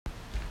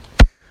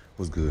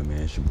What's good,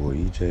 man? It's your boy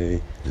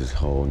EJ. This is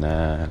whole 9.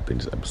 I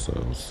think it's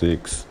episode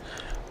 6.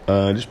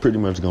 This pretty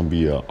much gonna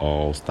be a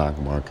all stock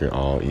market,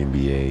 all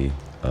NBA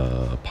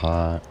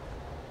pod.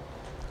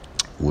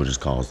 We'll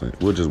just call it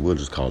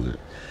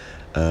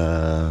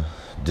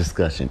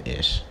discussion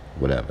ish.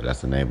 Whatever. That's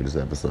the name of this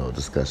episode,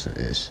 discussion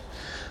ish.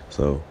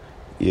 So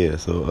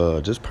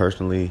just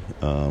personally,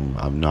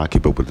 I'm not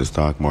keep up with the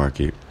stock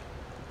market.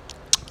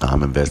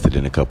 I'm invested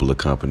in a couple of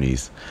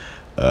companies.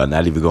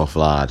 Not even gonna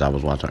fly. I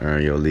was watching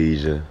Earn Your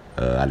Leisure.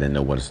 I didn't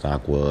know what a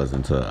stock was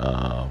until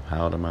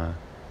how old am I?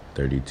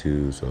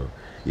 32. So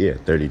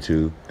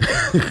 32.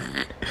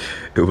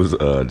 It was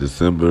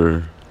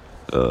December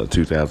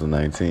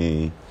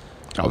 2019.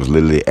 I was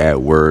literally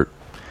at work,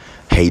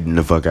 hating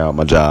the fuck out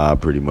my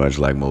job, pretty much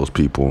like most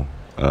people.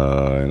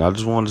 And I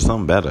just wanted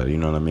something better, you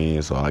know what I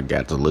mean? So I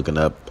got to looking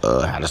up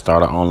how to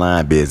start an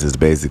online business,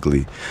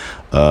 basically.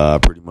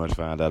 Pretty much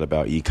found out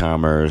about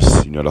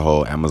e-commerce, the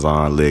whole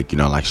Amazon lick,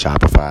 like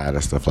Shopify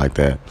and stuff like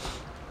that.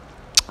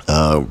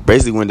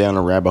 Basically went down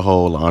a rabbit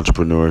hole of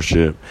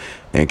entrepreneurship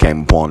and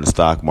came upon the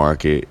stock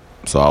market.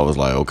 So I was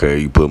like, okay,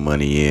 you put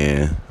money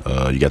in.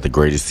 You got the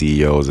greatest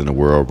CEOs in the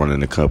world running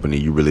the company.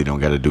 You really don't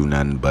got to do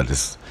nothing. But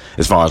as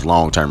far as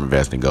long-term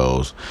investing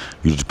goes,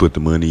 you just put the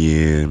money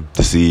in.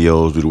 The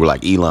CEOs do the work.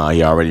 Like Elon,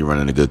 he already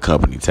running a good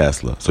company,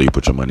 Tesla. So you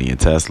put your money in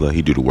Tesla.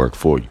 He do the work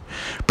for you.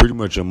 Pretty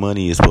much your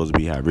money is supposed to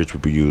be how rich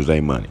people use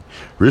their money.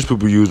 Rich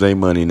people use their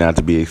money, not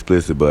to be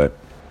explicit, but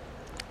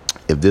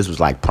if this was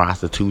like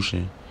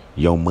prostitution,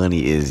 your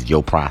money is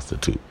your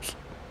prostitutes.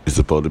 It's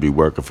supposed to be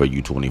working for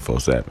you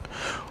 24/7.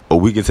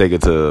 Or we can take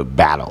it to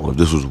battle. If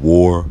this was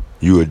war,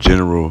 you a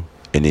general,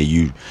 and then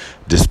you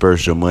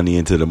disperse your money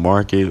into the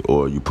market,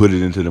 or you put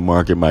it into the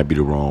market, might be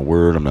the wrong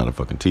word. I'm not a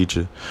fucking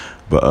teacher.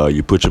 But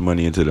you put your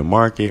money into the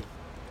market.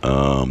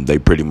 They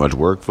pretty much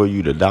work for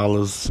you, the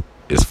dollars,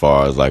 as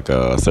far as like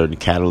certain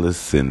catalysts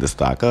send the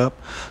stock up,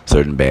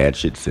 certain bad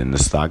shit send the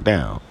stock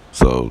down.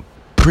 So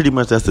pretty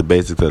much that's the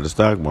basics of the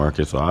stock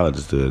market. So I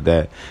understood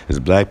that. As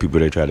black people,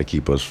 they try to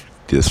keep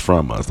this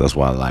from us. That's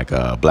why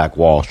Black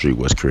Wall Street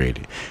was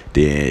created.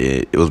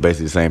 Then it was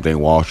basically the same thing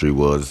Wall Street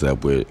was,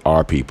 except with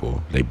our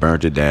people. They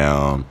burnt it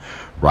down,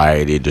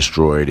 rioted,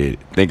 destroyed it.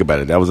 Think about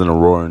it. That was in the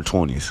roaring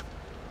 20s.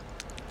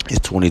 It's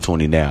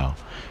 2020 now.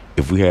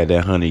 If we had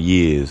that 100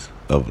 years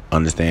of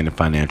understanding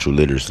financial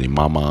literacy,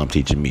 my mom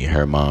teaching me,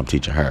 her mom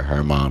teaching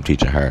her mom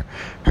teaching her,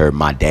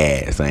 my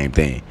dad, same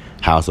thing.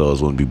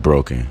 Households wouldn't be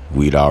broken.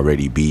 We'd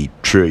already be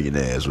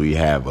trillionaires. We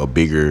have a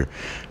bigger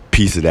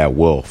piece of that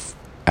wealth.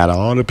 Out of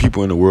all the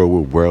people in the world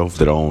with wealth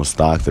that own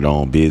stocks, that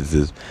own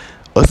businesses,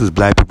 us as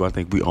black people, I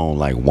think we own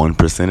like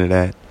 1% of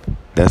that.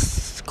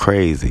 That's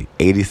crazy.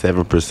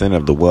 87%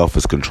 of the wealth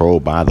is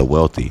controlled by the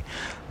wealthy.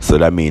 So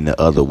that means the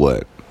other,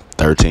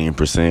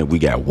 13%? We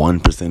got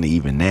 1% of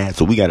even that.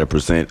 So we got a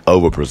percent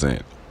over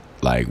percent.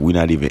 Like, we're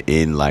not even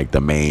in like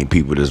the main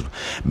people that's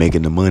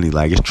making the money.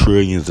 Like, it's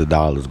trillions of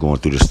dollars going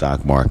through the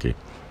stock market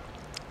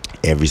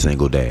every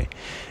single day.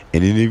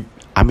 And then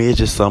it's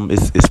just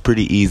it's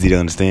pretty easy to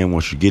understand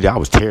once you get it. I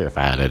was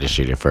terrified of this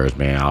shit at first,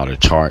 man. All the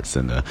charts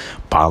and the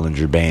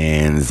Bollinger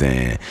Bands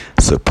and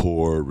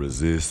support,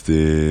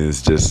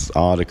 resistance, just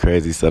all the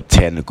crazy stuff,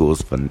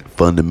 technicals,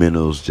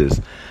 fundamentals,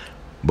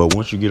 but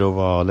once you get over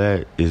all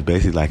that, it's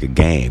basically like a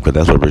game, because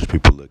that's what rich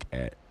people look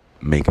at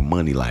making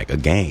money, like a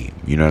game.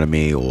 You know what I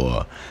mean?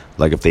 Or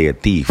like if they a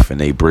thief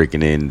and they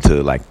breaking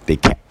into like they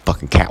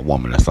fucking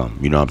Catwoman or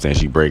something. You know what I'm saying?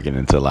 She breaking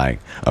into like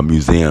a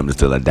museum to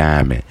steal a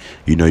diamond.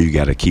 You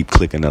got to keep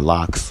clicking the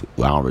locks.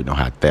 Well, I don't really know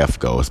how theft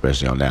goes,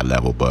 especially on that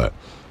level, but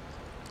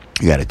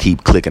you got to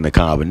keep clicking the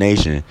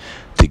combination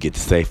to get the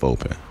safe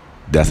open.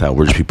 That's how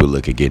rich people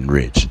look at getting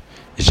rich.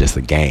 It's just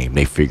a game.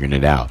 They figuring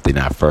it out. They're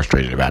not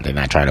frustrated about it. They're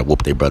not trying to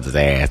whoop their brother's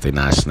ass. They're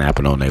not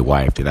snapping on their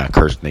wife. They're not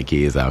cursing their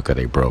kids out because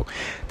they broke.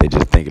 They're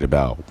just thinking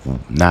about,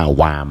 now,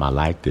 why am I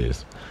like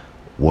this?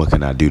 What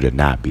can I do to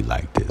not be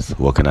like this?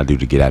 What can I do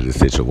to get out of the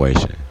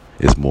situation?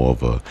 It's more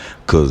of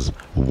because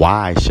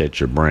why shut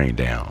your brain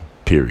down,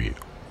 period.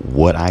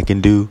 What I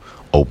can do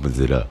opens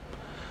it up.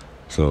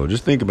 So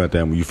just think about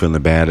that when you're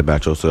feeling bad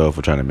about yourself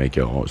or trying to make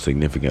your own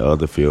significant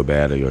other feel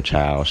bad or your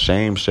child.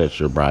 Shame shuts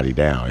your body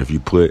down.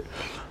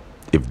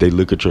 If they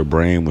look at your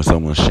brain when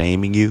someone's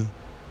shaming you,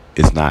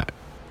 it's not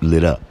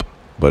lit up.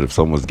 But if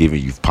someone's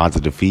giving you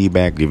positive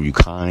feedback, giving you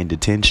kind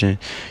attention,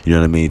 you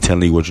know what I mean,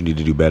 telling you what you need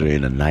to do better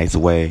in a nice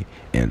way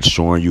and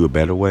showing you a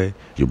better way,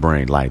 your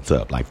brain lights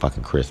up like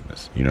fucking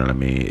Christmas. You know what I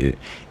mean?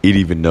 It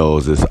even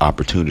knows there's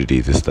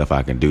opportunities, there's stuff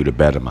I can do to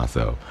better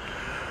myself.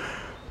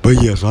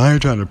 But yeah, so I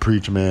ain't trying to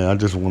preach, man. I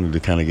just wanted to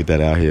kind of get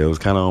that out here. It was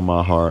kind of on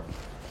my heart,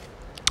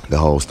 the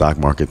whole stock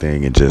market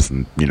thing, and just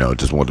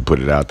wanted to put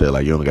it out there.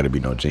 Like, you don't got to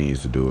be no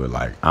genius to do it.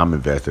 Like, I'm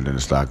invested in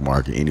the stock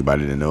market.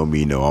 Anybody that know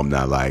me know I'm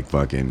not like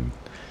fucking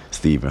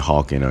Stephen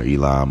Hawking or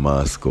Elon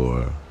Musk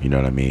or, you know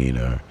what I mean,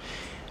 or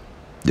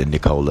the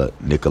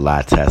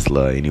Nikola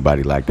Tesla,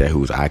 anybody like that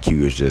whose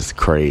IQ is just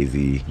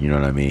crazy. You know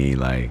what I mean?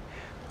 Like,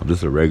 I'm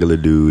just a regular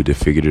dude that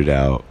figured it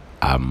out.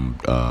 I'm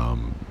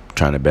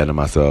trying to better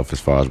myself as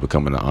far as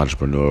becoming an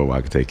entrepreneur where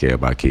I can take care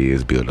of my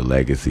kids, build a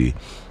legacy,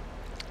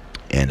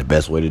 And the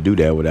best way to do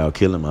that without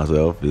killing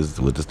myself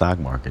is with the stock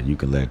market. You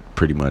can let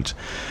pretty much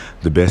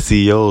the best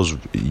CEOs,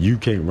 you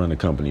can't run a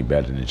company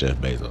better than Jeff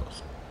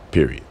Bezos,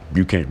 period.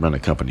 You can't run a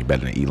company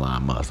better than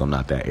Elon Musk. I'm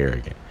not that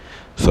arrogant.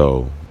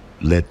 So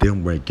let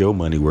them make your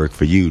money work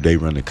for you. They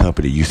run the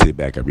company. You sit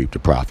back and reap the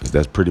profits.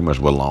 That's pretty much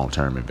what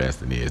long-term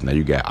investing is. Now,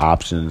 you got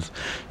options.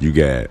 You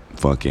got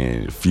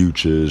fucking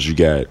futures. You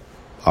got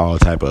all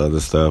type of other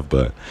stuff.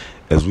 But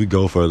as we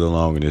go further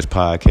along in this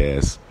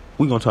podcast,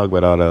 we're going to talk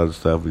about all the other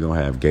stuff. We're going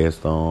to have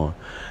guests on.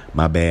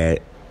 My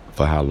bad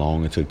for how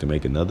long it took to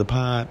make another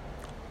pod.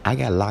 I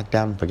got locked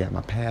out and forgot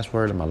my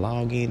password and my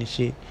login and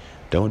shit.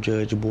 Don't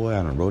judge your boy.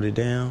 I done wrote it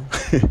down.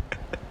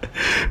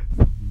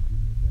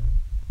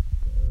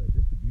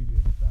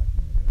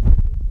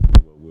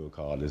 What we'll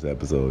call this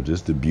episode,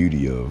 just the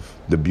beauty of,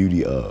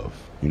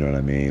 you know what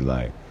I mean?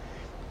 Like,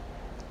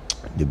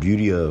 the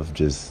beauty of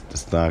just the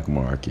stock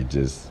market,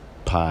 just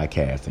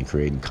podcasting,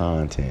 creating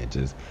content,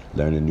 just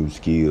learning new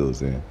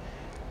skills, and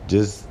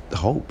just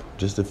hope,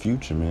 just the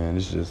future, man.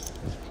 It's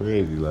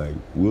crazy. Like,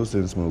 we'll sit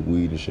and smoke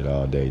weed and shit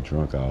all day,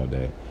 drunk all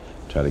day,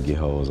 try to get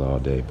hoes all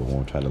day, but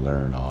won't try to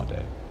learn all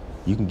day.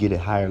 You can get a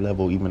higher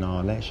level, even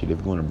all that shit. If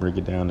you want to break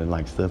it down to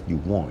like stuff you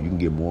want, you can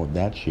get more of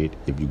that shit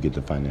if you get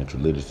the financial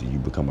literacy. You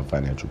become a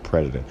financial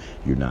predator.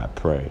 You're not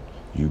prey.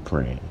 You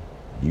praying.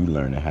 You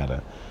learning how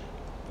to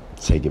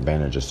take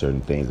advantage of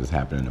certain things that's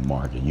happening in the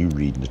market. You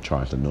reading the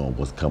charts and knowing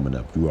what's coming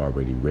up. You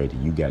already ready.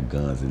 You got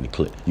guns in the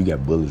clip. You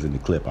got bullets in the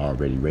clip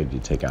already ready to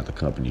take out the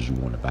companies you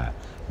want to buy.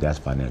 That's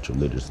financial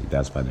literacy.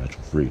 That's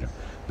financial freedom.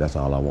 That's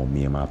all I want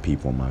me and my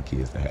people and my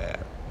kids to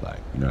have. Like,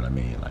 you know what I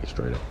mean? Like,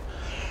 straight up.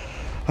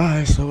 All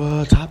right,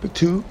 so topic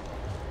 2.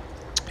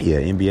 Yeah,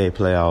 NBA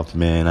playoffs,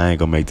 man. I ain't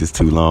gonna make this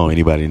too long.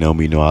 Anybody know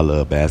me know I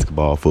love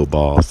basketball,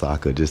 football,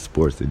 soccer, just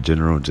sports in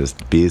general,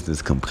 just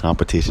business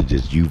competition,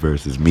 just you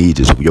versus me,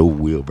 just your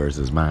will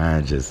versus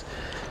mine. Just,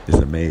 it's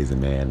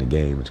amazing, man. The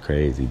game is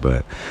crazy.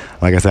 But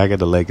like I said, I got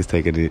the Lakers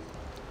taking it.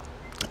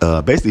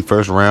 Basically,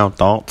 first round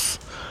thoughts.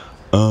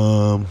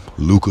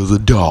 Luka's a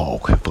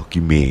dog. Fuck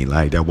you mean?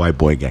 Like, that white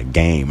boy got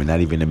game, and not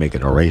even to make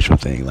it a racial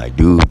thing. Like,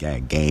 dude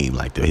got game.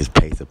 Like, his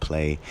pace of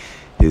play,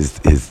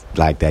 his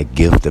like that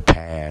gift to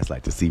pass,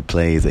 like to see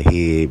plays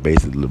ahead,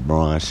 basically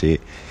LeBron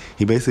shit.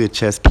 He basically a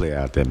chess player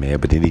out there, man.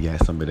 But then he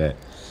got some of that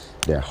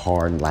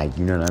hard, like,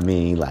 you know what I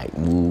mean? Like,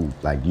 move,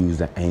 like, use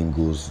the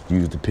angles,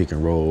 use the pick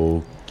and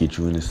roll, get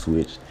you in the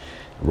switch,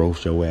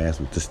 roast your ass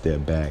with the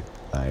step back,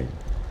 like.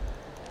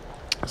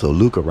 So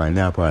Luka right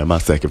now probably my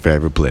second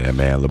favorite player,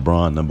 man.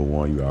 LeBron number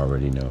 1, you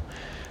already know.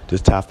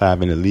 Just top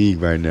 5 in the league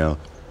right now.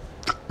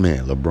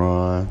 Man,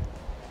 LeBron,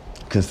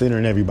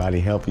 considering everybody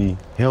healthy,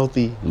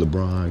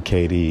 LeBron,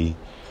 KD,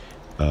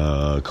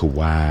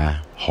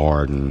 Kawhi,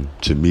 Harden,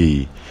 to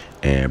me,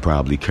 and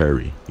probably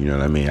Curry. You know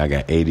what I mean? I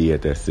got AD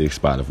at that 6th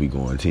spot if we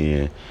going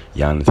 10.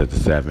 Giannis at the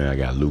 7. I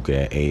got Luka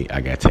at 8.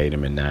 I got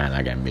Tatum at 9.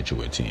 I got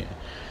Mitchell at 10.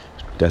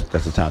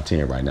 That's the top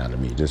 10 right now to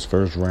me. Just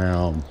first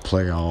round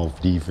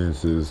playoff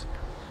defenses,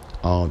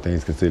 all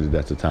things considered,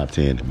 that's the top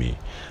 10 to me.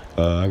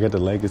 I got the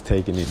Lakers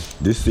taking it.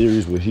 This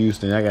series with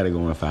Houston, I got to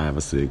go in 5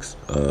 or 6.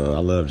 I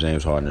love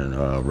James Harden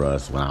and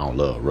Russ. Well, I don't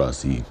love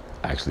Russ. He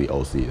actually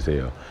OC as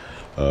hell.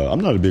 I'm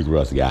not a big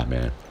Russ guy,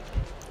 man.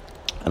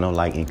 I don't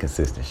like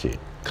inconsistent shit.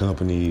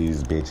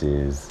 Companies,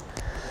 bitches,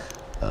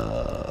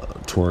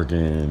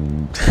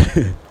 twerking,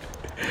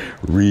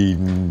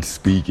 reading,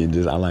 speaking.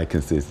 Just, I like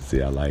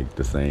consistency. I like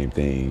the same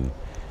thing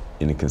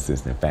in a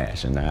consistent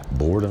fashion. Not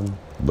boredom,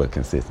 but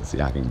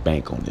consistency. I can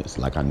bank on this.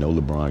 Like, I know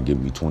LeBron give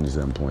me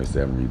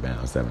 27.7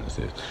 rebounds, 7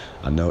 assists.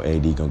 I know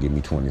AD gonna give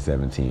me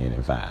 27, 10,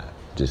 and 5.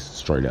 Just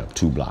straight up.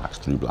 2 blocks,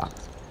 3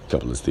 blocks,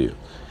 couple of steals.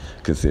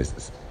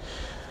 Consistency.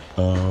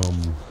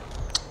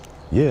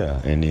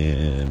 Yeah, and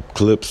then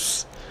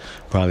Clips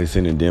probably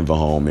sending Denver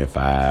home in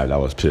 5. That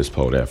was piss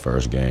poor that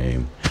first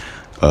game.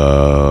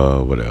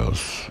 What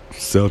else?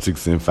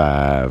 Celtics in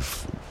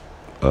 5.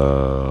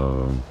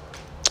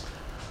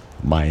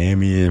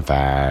 Miami in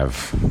 5.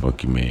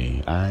 Fuck you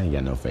mean? I ain't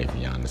got no faith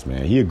in Giannis,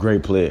 man. He a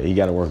great player. He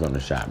got to work on the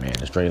shot, man.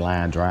 The straight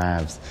line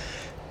drives.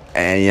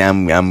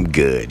 And I'm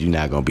good. You're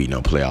not gonna beat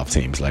no playoff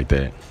teams like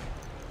that.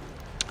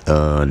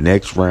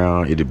 Next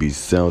round it'll be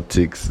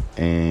Celtics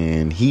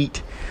and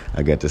Heat.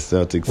 I got the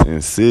Celtics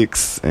in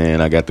 6,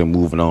 and I got them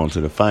moving on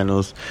to the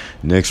finals.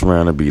 Next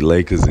round it'll be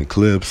Lakers and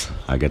Clips.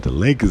 I got the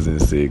Lakers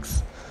in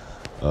 6.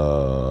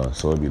 So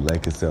it'll be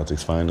Lakers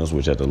Celtics finals,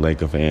 which as a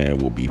Laker fan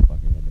will be fucking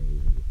amazing.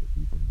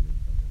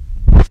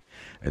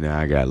 And then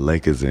I got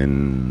Lakers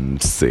in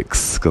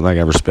 6 because I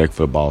got respect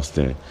for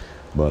Boston.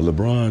 But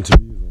LeBron to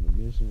me is on a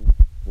mission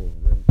for a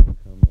ring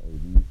incoming,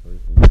 AD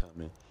first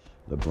incoming.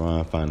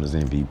 LeBron Finals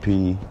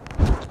MVP.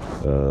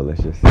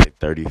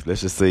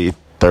 Let's just say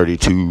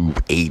 32,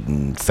 8,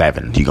 and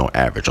 7. He gonna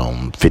average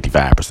on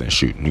 55%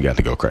 shooting. You got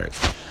to go crazy.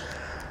 That's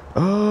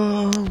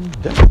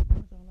pretty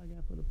much all I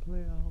got for the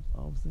playoffs.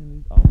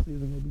 Offseason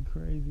gonna be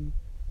crazy.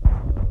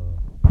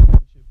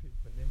 Championship pick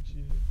for next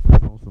year.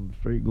 On some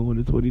straight going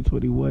to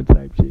 2021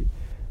 type shit.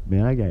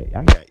 Man, I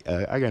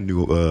got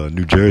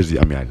New Jersey.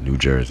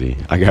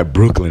 I got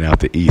Brooklyn out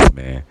the East,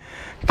 man.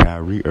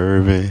 Kyrie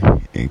Irving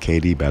and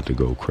KD about to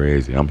go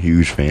crazy. I'm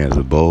huge fans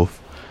of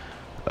both.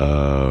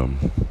 Um,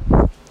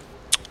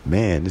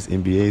 Man, this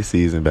NBA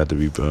season about to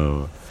be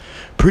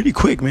pretty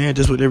quick, man,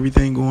 just with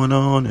everything going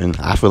on. And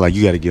I feel like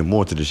you got to give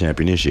more to the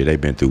champion this year.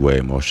 They've been through way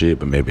more shit,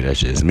 but maybe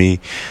that's just me.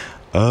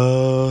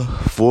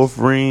 Fourth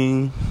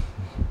ring,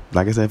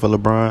 like I said, for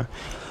LeBron.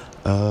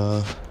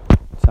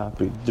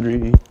 Topic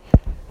 3,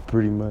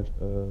 pretty much,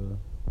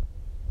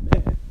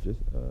 man, just,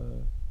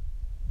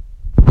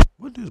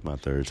 what is my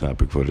third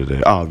topic for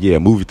today? Oh, yeah,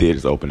 movie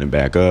theaters opening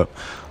back up.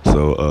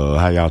 So,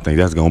 how y'all think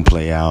that's going to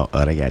play out?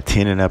 They got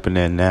Tenet up in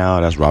there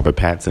now. That's Robert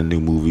Pattinson, new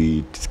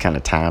movie. It's kind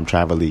of time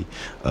travel-y.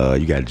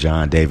 You got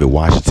John David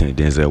Washington,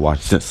 Denzel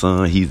Washington's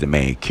son. He's the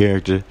main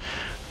character.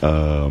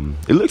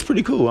 It looks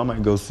pretty cool. I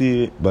might go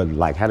see it. But,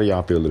 like, how do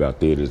y'all feel about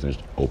theaters and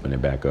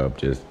opening back up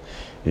just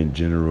in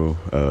general?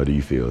 Do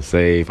you feel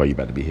safe? Are you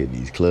about to be hitting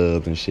these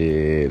clubs and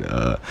shit?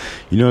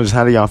 Just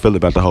how do y'all feel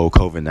about the whole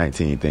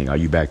COVID-19 thing? Are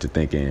you back to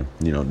thinking,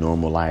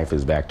 normal life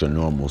is back to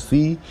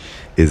normalcy?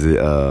 Is it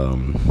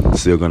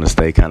still going to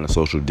stay kind of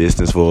social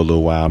distance for a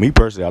little while? Me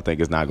personally, I think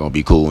it's not going to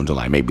be cool until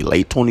like maybe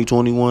late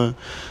 2021.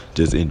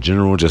 Just in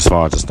general, just as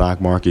far as the stock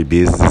market,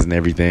 business and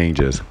everything,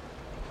 just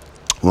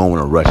we don't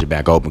want to rush it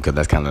back open because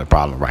that's kind of the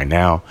problem right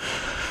now.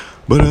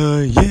 But,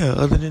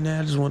 other than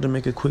that, I just wanted to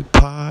make a quick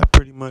pod.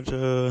 Pretty much,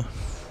 I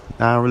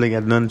don't really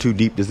got nothing too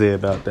deep to say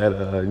about that.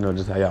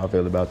 Just how y'all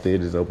feel about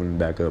theaters opening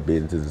back up,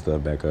 businesses and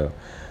stuff back up.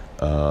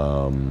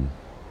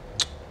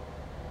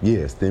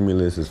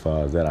 Stimulus as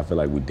far as that. I feel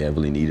like we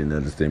definitely need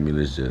another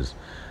stimulus. Just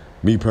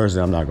me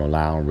personally, I'm not going to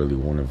lie. I don't really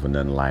want it for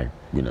nothing like,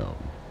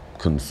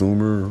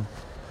 consumer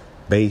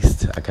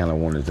based. I kind of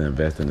wanted to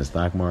invest in the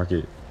stock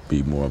market,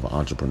 be more of an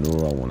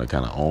entrepreneur. I want to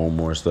kind of own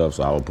more stuff.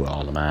 So I would put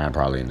all of mine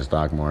probably in the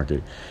stock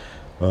market.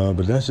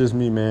 But that's just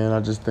me, man. I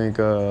just think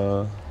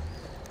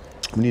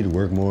we need to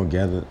work more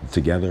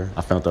together.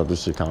 I found out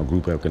this shit called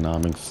group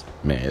economics.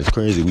 Man, it's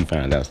crazy. We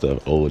found out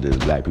stuff older as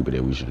black people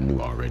that we should have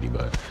knew already.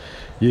 But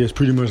yeah, it's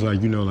pretty much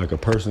like, like a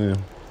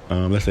person,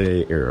 let's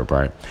say Arab,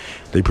 right?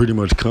 They pretty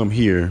much come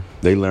here.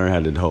 They learn how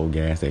to the whole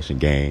gas station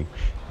game.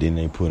 Then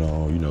they put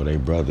on, their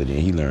brother. Then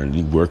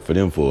he worked for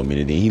them for a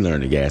minute. Then he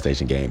learned the gas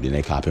station game. Then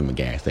they cop him a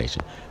gas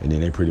station. And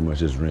then they pretty much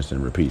just rinse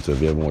and repeat. So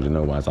if you ever want to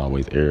know why it's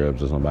always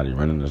Arabs or somebody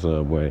running the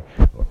subway,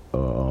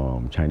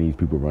 or Chinese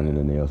people running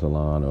the nail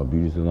salon or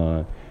beauty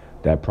salon,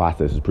 that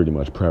process is pretty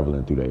much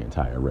prevalent through their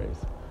entire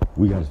race.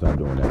 We got to start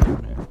doing that too,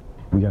 man.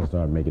 We got to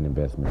start making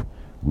investment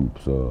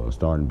groups,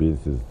 starting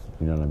businesses,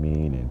 you know what I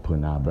mean, and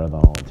putting our brother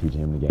on,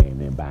 teaching him the game,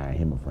 then buying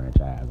him a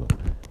franchise.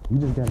 We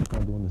just got to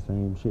start doing the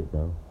same shit,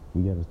 bro.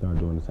 We got to start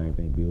doing the same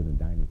thing, building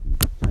dynasties.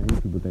 Chinese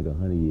people think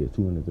 100 years,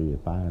 200 years,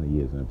 500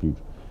 years in the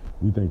future.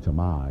 We think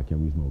tomorrow,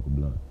 can we smoke a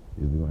blunt?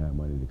 Is we going to have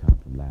money to cop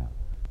them loud?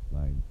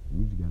 Like,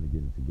 we just got to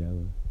get it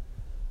together.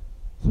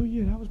 So,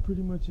 yeah, that was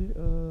pretty much it.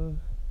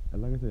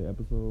 Like I said,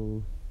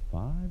 episode 5,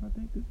 I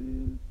think this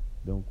is.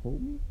 Don't quote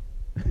me.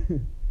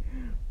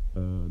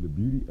 The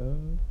beauty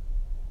of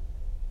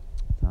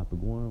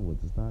topic 1 was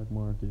the stock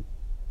market.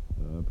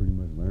 Pretty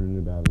much learning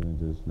about it and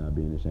just not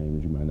being ashamed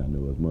that you might not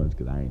know as much,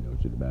 because I ain't know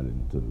shit about it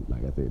until,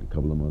 like I said, a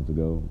couple of months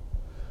ago.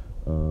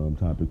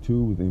 Topic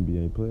 2 was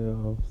NBA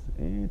playoffs,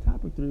 and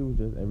topic 3 was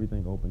just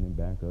everything opening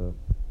back up,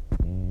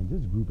 and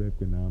just group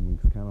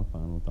economics, kind of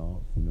final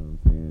thoughts, you know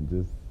what I'm saying,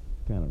 just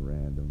kind of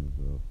random.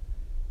 So,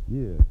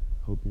 yeah,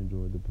 hope you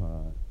enjoyed the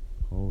pod.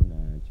 Whole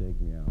 9, check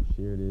me out,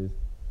 share this.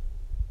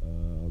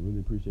 I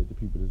really appreciate the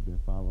people that's been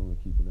following and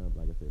keeping up.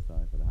 Like I said,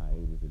 sorry for the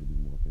hiatus. It'll be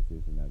more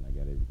consistent now that I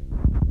got everything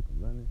up and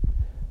running.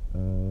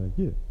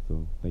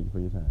 So thank you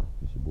for your time.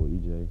 It's your boy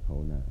EJ.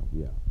 Whole 9.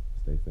 We out.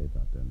 Stay safe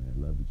out there, man.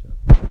 Love each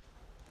other.